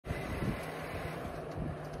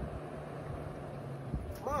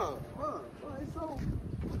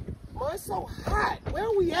it's so hot. Where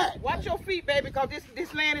are we at? Watch your feet, baby, because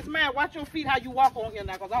this land is mine. Watch your feet how you walk on here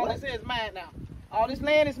now, because all this here is mine now. All this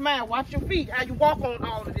land is mine. Watch your feet how you walk on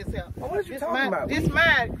all of this here. What are you talking about?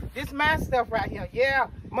 This mine stuff right here. Yeah.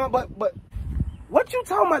 Mom, but what you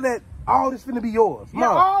talking about that all this finna be yours? Yeah,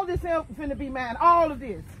 Mom, all this here finna be mine. All of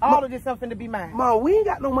this. All of this stuff finna be mine. Mom, we ain't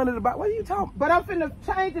got no money to buy. What are you talking? But I'm finna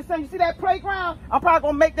change this thing. You see that playground? I'm probably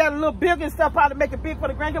gonna make that a little bigger and stuff, probably make it big for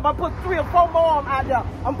the grandkids. I'm put 3 or 4 more of them out there.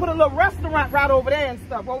 I'm put a little restaurant right over there and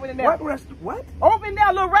stuff. Over in there. What restaurant? What? Over in there,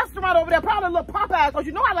 a little restaurant over there. Probably a little Popeyes, because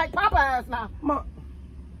you know I like Popeyes now. Mom,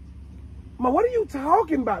 what are you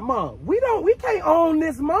talking about, Mom? We can't own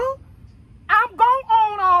this, Mom. I'm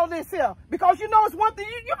gonna own all this here, because you know it's one thing.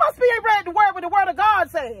 You must be ready to word what the word of God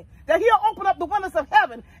said, that he'll open up the windows of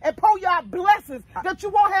heaven and pour you out blessings that you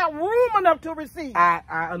won't have room enough to receive. I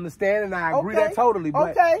understand and I agree that totally.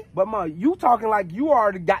 But, but Mom, you talking like you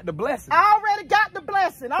already got the blessing. I already got the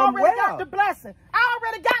blessing. I already got the blessing. I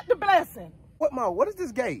already got the blessing. What, Mom? What is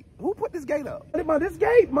this gate? Who put this gate up? Mom, this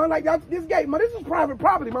gate, Mom, like this gate, Mom, this is private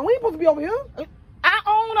property, Mom. We ain't supposed to be over here. I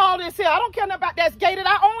own all this here. I don't care nothing about that's gated.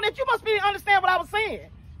 I own it. You must be understand what I was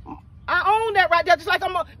saying. I own that right there, just like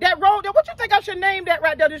that road there. What you think I should name that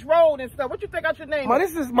right there? This road and stuff. What you think I should name it?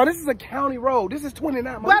 This is a county road. This is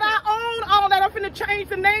 29. But I own all that. I'm finna change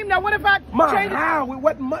the name now. What if I change it?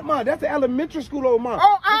 What? Mom, that's the elementary school over, Mom.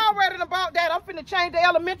 Oh, I already about that. I'm finna change the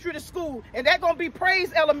elementary to school, and that's gonna be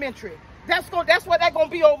Praise Elementary. That's what that's gonna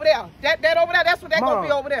be over there. That over there. That's what that's gonna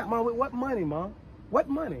be over there. Mom, what money, Mom? What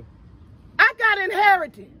money? I got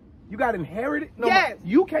inherited. You got inherited? No, yes. Mom,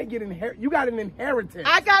 you can't get inherited. You got an inheritance.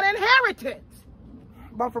 I got inheritance.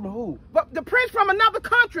 Mom, from who? But the prince from another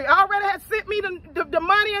country already had sent me the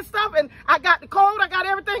money and stuff, and I got the code, I got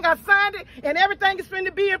everything, I signed it, and everything is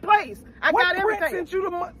finna be in place. I got everything. What prince sent you the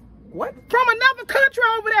money? What? From another country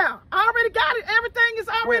over there. I already got it. Everything is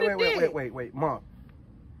already Wait, Mom.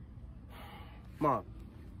 Mom,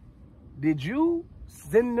 did you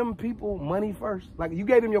send them people money first? Like, you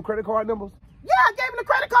gave them your credit card numbers? Yeah, I gave them the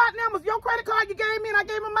credit card numbers. Your credit card you gave me, and I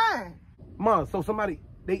gave them mine. Mom, so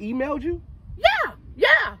they emailed you? Yeah.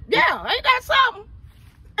 Ain't that something?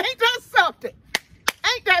 Ain't that something?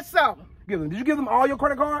 Ain't that something? Did you give them all your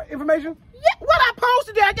credit card information? Yeah, what I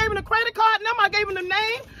posted there, I gave them the credit card number, I gave them the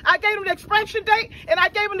name, I gave them the expiration date, and I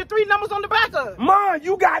gave them the 3 numbers on the back of it. Mom,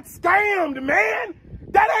 you got scammed, man.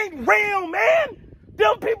 That ain't real, man.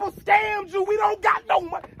 Them people scammed you. We don't got no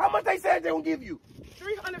money. How much they said they gonna give you?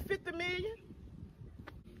 350 million.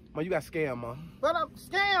 Mom, you got scammed, Mom. But I'm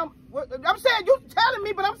scammed. I'm saying, you telling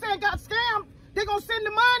me, but I'm saying got scammed. They gonna send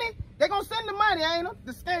the money. They gonna send the money, ain't it?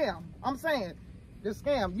 The scam. I'm saying, the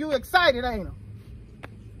scam. You excited, ain't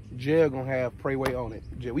it? Jail gonna have Prayway on it.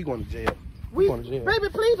 We going to jail. We going to jail. Baby,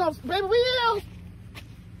 please don't. Baby, we here.